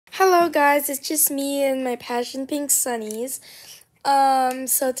guys, it's just me and my Passion Pink Sunnies.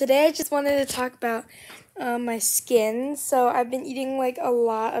 So today I just wanted to talk about my skin. So I've been eating like a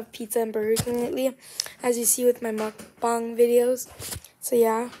lot of pizza and Burger King lately, as you see with my mukbang videos. So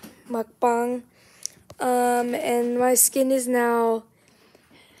yeah, mukbang. And my skin is now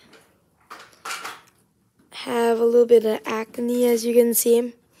have a little bit of acne, as you can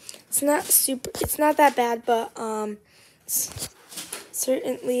see. It's not that bad, but it's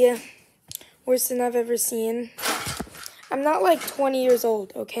certainly worse than I've ever seen. I'm not like 20 years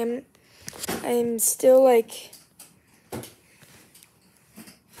old, okay? I'm still like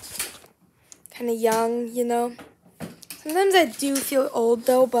kind of young, you know? Sometimes I do feel old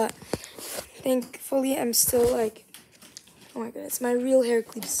though, but thankfully I'm still like, oh my goodness, my real hair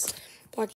clips